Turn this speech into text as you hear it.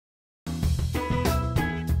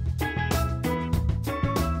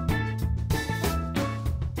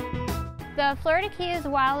The Florida Keys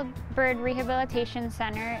Wild Bird Rehabilitation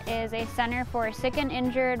Center is a center for sick and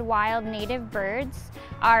injured wild native birds.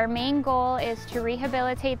 Our main goal is to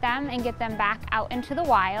rehabilitate them and get them back out into the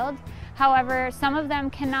wild. However, some of them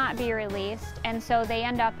cannot be released, and so they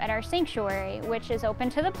end up at our sanctuary, which is open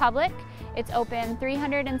to the public. It's open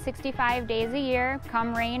 365 days a year,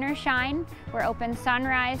 come rain or shine. We're open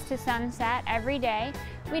sunrise to sunset every day.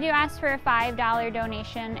 We do ask for a $5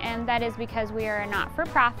 donation, and that is because we are a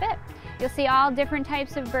not-for-profit. You'll see all different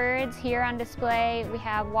types of birds here on display. We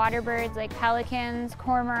have water birds like pelicans,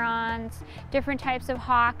 cormorants, different types of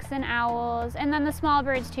hawks and owls, and then the small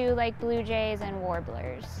birds too, like blue jays and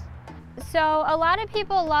warblers. So a lot of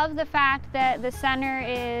people love the fact that the center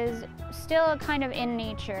is still kind of in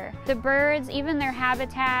nature. The birds, even their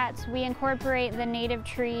habitats, we incorporate the native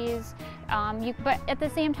trees, but at the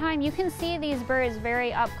same time you can see these birds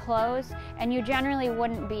very up close, and you generally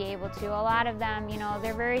wouldn't be able to. A lot of them, you know,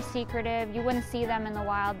 they're very secretive. You wouldn't see them in the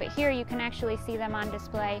wild, but here you can actually see them on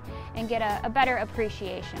display and get a better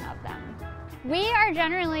appreciation of them. We are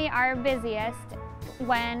generally our busiest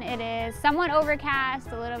when it is somewhat overcast,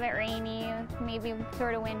 a little bit rainy, maybe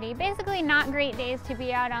sort of windy. Basically not great days to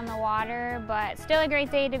be out on the water, but still a great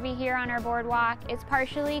day to be here on our boardwalk. It's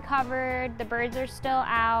partially covered, the birds are still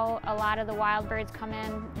out, a lot of the wild birds come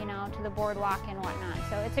in, you know, to the boardwalk and whatnot,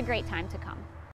 so it's a great time to come.